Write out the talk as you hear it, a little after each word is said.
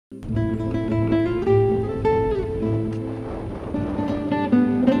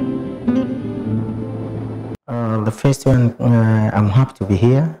the first one, I'm happy to be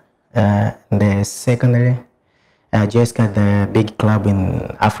here. The secondly, JSK, the big club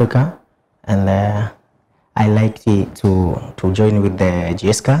in Africa, and I like to join with the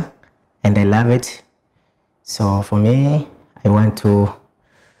JSK, and I love it. So for me, I want to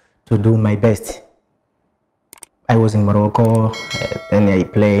do my best. I was in Morocco, then I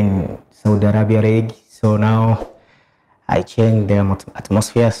play in Saudi Arabia League. So now I change the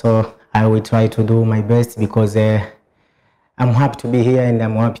atmosphere. So I will try to do my best because I'm happy to be here and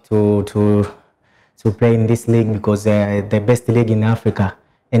I'm happy to play in this league because the best league in Africa,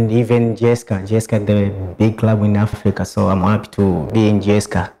 and even JSK, the big club in Africa. So I'm happy to be in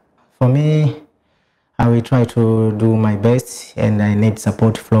JSK. For me, I will try to do my best, and I need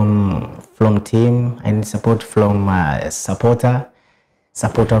support from team. I need support from supporter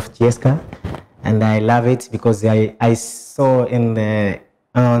of JSK, and I love it because I saw in the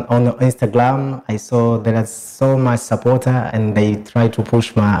on Instagram, I saw there are so much supporter and they try to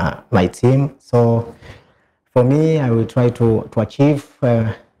push my team. So for me, I will try to achieve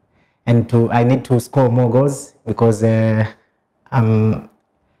and I need to score more goals because this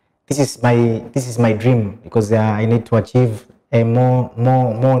is my dream because I need to achieve more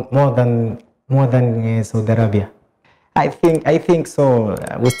than Saudi Arabia. I think so.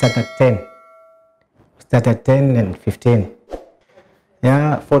 We start at 10. We start at 10 and 15.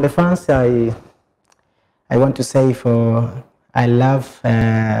 Yeah, for the fans, I want to say I love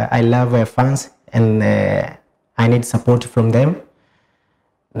fans, and I need support from them.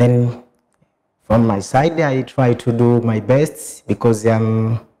 Then from my side, I try to do my best because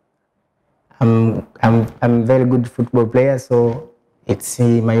I'm very good football player. So it's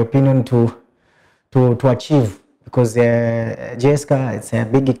my opinion to achieve because JSK, it's a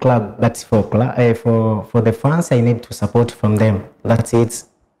big club, but for the fans, I need to support from them. That's it.